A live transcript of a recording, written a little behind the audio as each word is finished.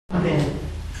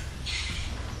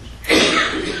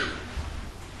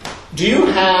Do you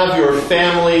have your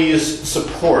family's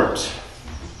support?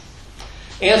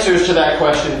 Answers to that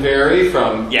question vary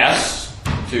from yes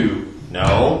to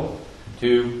no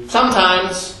to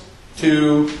sometimes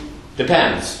to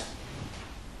depends.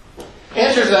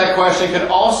 Answers to that question could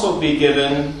also be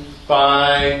given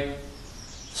by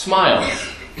smiles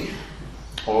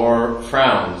or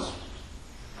frowns,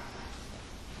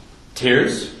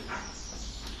 tears,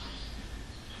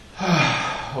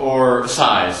 or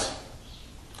sighs.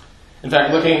 In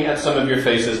fact, looking at some of your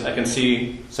faces, I can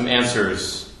see some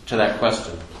answers to that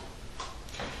question.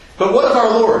 But what of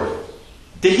our Lord?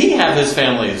 Did he have his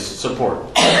family's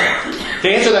support? To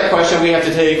answer that question, we have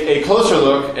to take a closer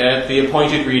look at the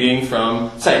appointed reading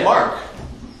from St. Mark.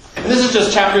 And this is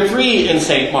just chapter 3 in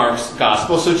St. Mark's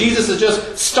Gospel, so Jesus has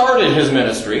just started his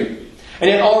ministry, and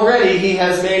yet already he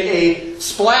has made a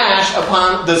splash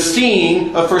upon the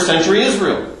scene of first century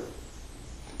Israel.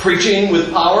 Preaching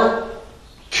with power,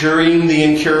 curing the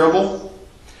incurable,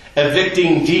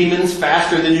 evicting demons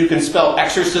faster than you can spell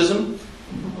exorcism.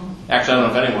 Actually, I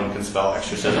don't know if anyone can spell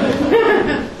exorcism.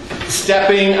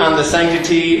 Stepping on the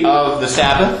sanctity of the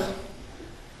Sabbath.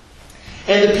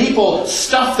 And the people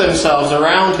stuff themselves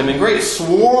around him in great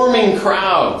swarming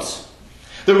crowds.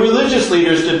 The religious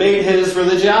leaders debate his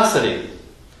religiosity.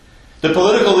 The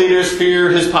political leaders fear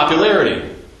his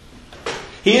popularity.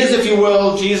 He is, if you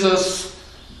will, Jesus.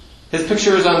 His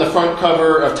picture is on the front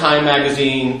cover of Time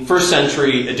magazine, first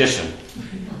century edition.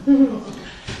 And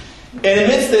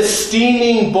amidst this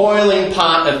steaming, boiling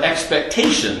pot of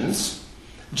expectations,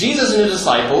 Jesus and his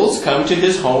disciples come to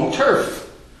his home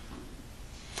turf.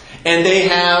 And they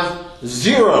have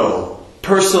zero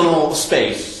personal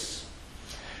space.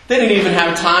 They didn't even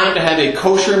have time to have a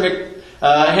kosher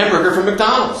hamburger from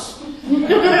McDonald's.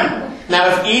 Now,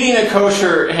 if eating a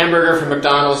kosher hamburger from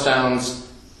McDonald's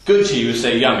sounds good to you,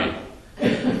 say yummy.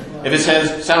 If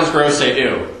it sounds gross, say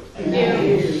ew.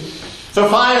 Ew. So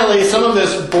finally, some of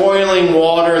this boiling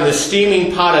water and the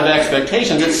steaming pot of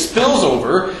expectations, it spills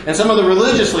over, and some of the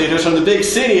religious leaders from the big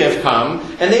city have come,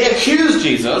 and they accuse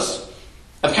Jesus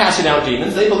of casting out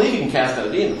demons. They believe he can cast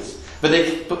out demons. But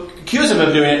they accuse him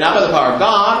of doing it not by the power of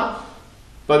God,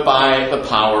 but by the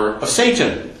power of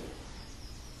Satan.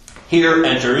 Here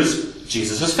enters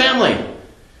Jesus' family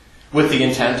with the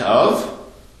intent of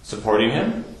supporting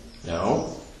him?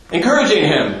 No. Encouraging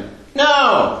him?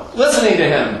 No. Listening to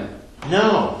him?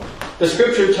 No. The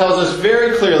scripture tells us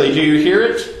very clearly, do you hear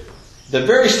it? The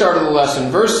very start of the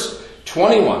lesson, verse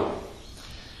 21.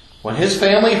 When his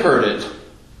family heard it,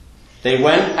 they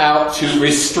went out to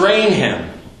restrain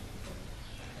him.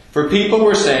 For people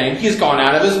were saying, he's gone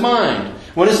out of his mind.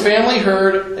 When his family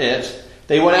heard it,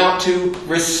 they went out to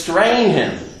restrain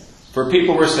him. For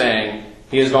people were saying,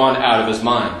 he has gone out of his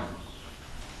mind.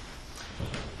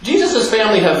 Jesus'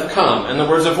 family have come, in the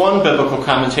words of one biblical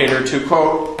commentator, to,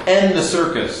 quote, end the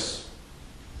circus.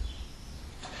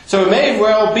 So it may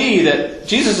well be that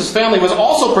Jesus' family was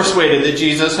also persuaded that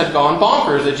Jesus had gone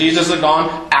bonkers, that Jesus had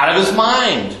gone out of his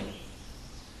mind.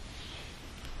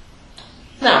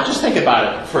 Now, just think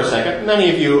about it for a second.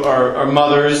 Many of you are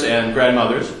mothers and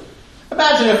grandmothers.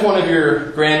 Imagine if one of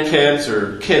your grandkids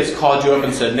or kids called you up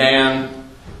and said, Nan,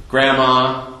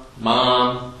 Grandma,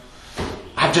 Mom,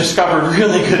 I've discovered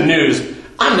really good news.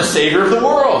 I'm the Savior of the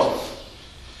world.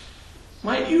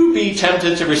 Might you be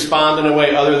tempted to respond in a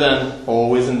way other than,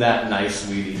 oh, isn't that nice,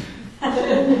 sweetie?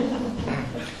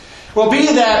 Well, be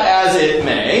that as it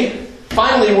may,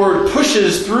 finally word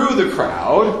pushes through the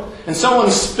crowd, and someone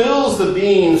spills the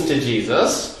beans to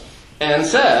Jesus and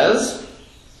says,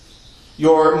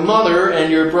 your mother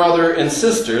and your brother and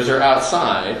sisters are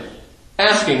outside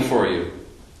asking for you.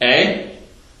 Eh?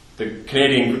 The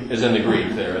Canadian is in the Greek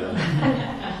there.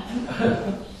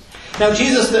 Now,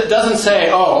 Jesus doesn't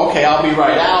say, oh, okay, I'll be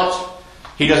right out.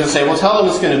 He doesn't say, well, tell them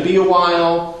it's going to be a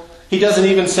while. He doesn't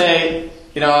even say,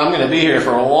 I'm going to be here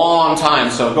for a long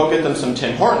time, so go get them some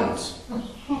Tim Hortons.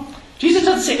 Jesus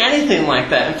doesn't say anything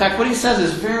like that. In fact, what he says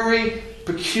is very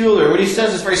peculiar. What he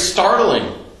says is very startling.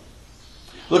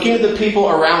 Looking at the people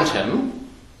around him,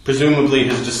 presumably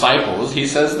his disciples, he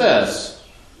says this,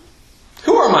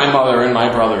 who are my mother and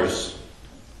my brothers?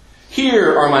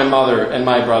 Here are my mother and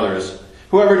my brothers.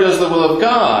 Whoever does the will of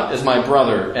God is my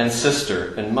brother and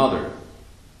sister and mother.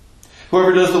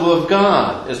 Whoever does the will of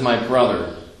God is my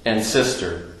brother and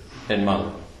sister and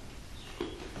mother.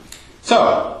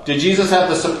 So, did Jesus have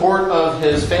the support of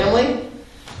his family?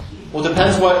 Well, it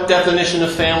depends what definition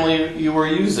of family you were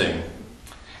using.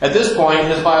 At this point,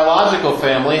 his biological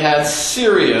family had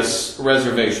serious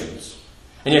reservations.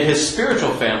 And yet his spiritual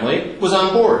family was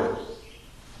on board.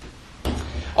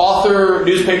 Author,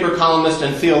 newspaper columnist,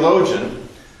 and theologian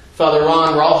Father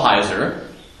Ron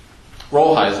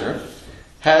Rolheiser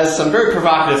has some very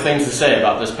provocative things to say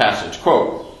about this passage.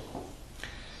 Quote,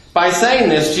 "By saying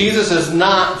this, Jesus has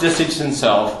not distanced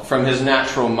himself from his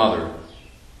natural mother,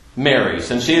 Mary,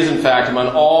 since she is in fact among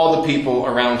all the people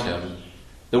around him,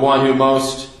 the one who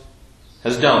most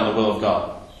has done the will of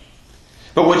God.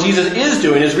 But what Jesus is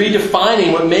doing is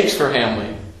redefining what makes for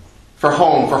family, for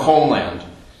home, for homeland.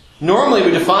 Normally we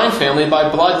define family by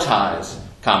blood ties,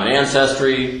 common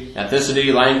ancestry,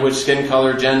 ethnicity, language, skin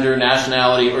color, gender,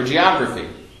 nationality, or geography.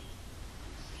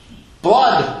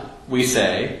 Blood, we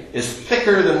say, is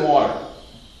thicker than water.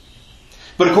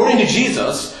 But according to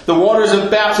Jesus, the waters of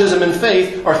baptism and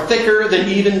faith are thicker than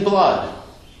even blood.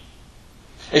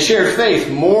 A shared faith,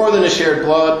 more than a shared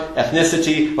blood,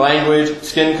 ethnicity, language,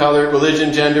 skin color,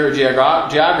 religion, gender, or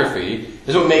geography,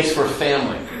 is what makes for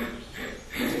family.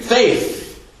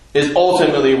 Faith is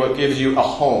ultimately what gives you a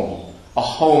home, a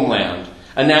homeland,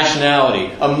 a nationality,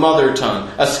 a mother tongue,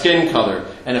 a skin color,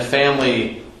 and a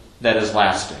family that is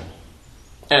lasting."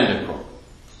 End of quote.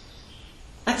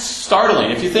 That's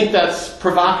startling. If you think that's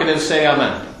provocative, say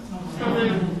amen.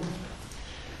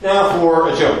 Now for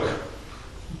a joke.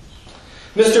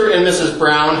 Mr. and Mrs.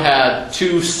 Brown had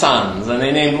 2 sons, and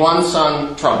they named one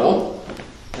son Trouble,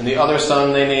 and the other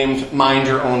son they named Mind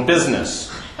Your Own Business.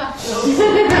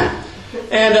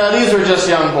 And these were just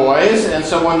young boys, and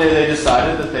so one day they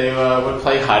decided that they would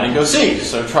play hide and go seek.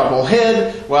 So Trouble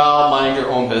hid, while Mind Your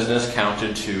Own Business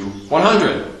counted to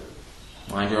 100.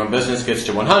 Mind Your Own Business gets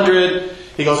to 100.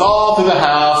 He goes all through the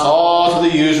house, all to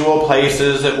the usual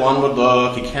places that one would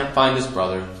look. He can't find his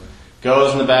brother.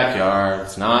 Goes in the backyard.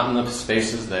 It's not in the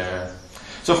spaces there.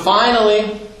 So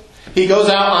finally, he goes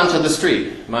out onto the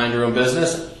street, Mind Your Own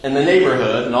Business, in the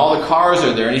neighborhood, and all the cars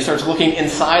are there, and he starts looking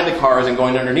inside the cars and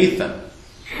going underneath them.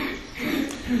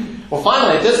 Well,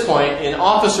 finally, at this point, an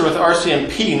officer with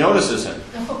RCMP notices him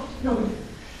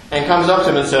and comes up to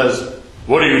him and says,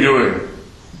 "What are you doing?"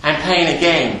 "I'm playing a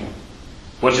game."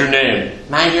 "What's your name?"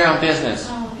 "Mind Your Own Business."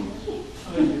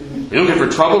 "You looking for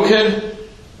trouble, kid?"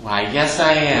 "Why, yes,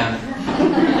 I am."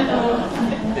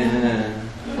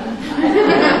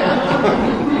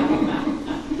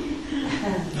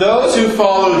 Those who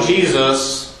follow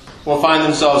Jesus will find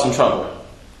themselves in trouble.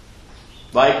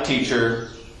 Like teacher,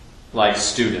 like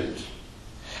student.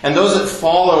 And those that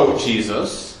follow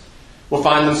Jesus will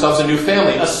find themselves a new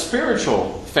family, a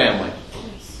spiritual family.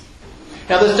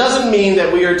 Now, this doesn't mean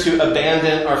that we are to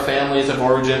abandon our families of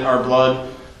origin, our blood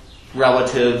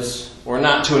relatives, or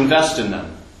not to invest in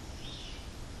them.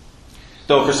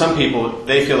 Though for some people,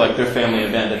 they feel like their family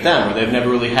abandoned them, or they've never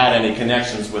really had any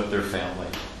connections with their family.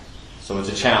 So it's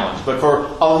a challenge. But for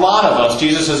a lot of us,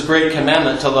 Jesus' great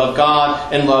commandment to love God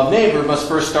and love neighbor must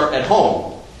first start at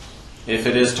home, if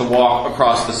it is to walk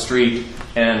across the street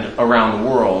and around the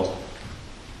world.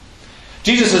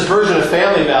 Jesus' version of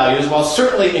family values, while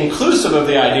certainly inclusive of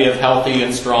the idea of healthy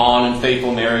and strong and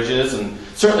faithful marriages, and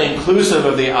certainly inclusive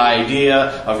of the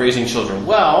idea of raising children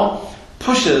well,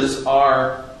 pushes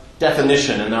our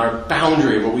definition and our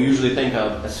boundary of what we usually think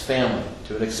of as family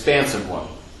to an expansive one.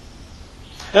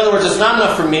 In other words, it's not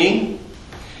enough for me,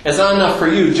 it's not enough for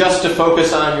you just to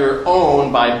focus on your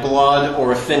own by blood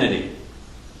or affinity.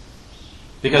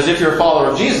 Because if you're a follower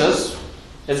of Jesus,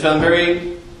 it's been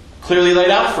very clearly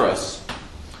laid out for us.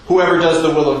 Whoever does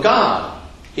the will of God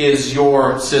is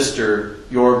your sister,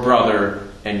 your brother,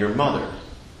 and your mother.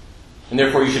 And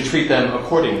therefore you should treat them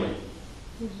accordingly.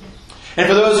 And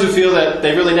for those who feel that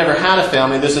they really never had a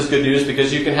family, this is good news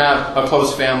because you can have a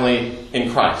close family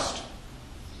in Christ.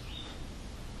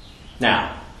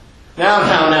 Now,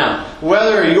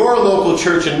 whether your local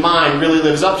church and mine really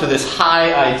lives up to this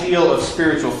high ideal of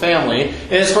spiritual family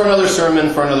is for another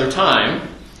sermon for another time.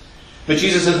 But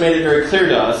Jesus has made it very clear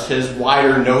to us his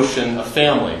wider notion of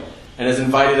family and has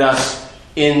invited us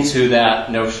into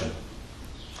that notion.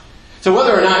 So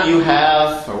whether or not you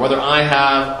have, or whether I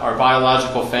have, our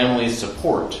biological family's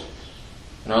support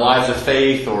in our lives of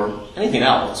faith or anything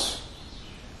else,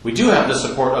 we do have the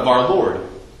support of our Lord.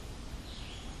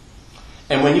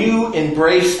 And when you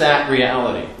embrace that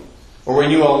reality, or when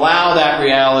you allow that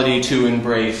reality to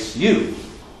embrace you,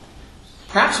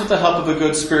 perhaps with the help of a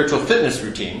good spiritual fitness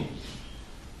routine,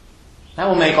 that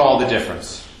will make all the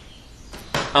difference.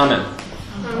 Amen.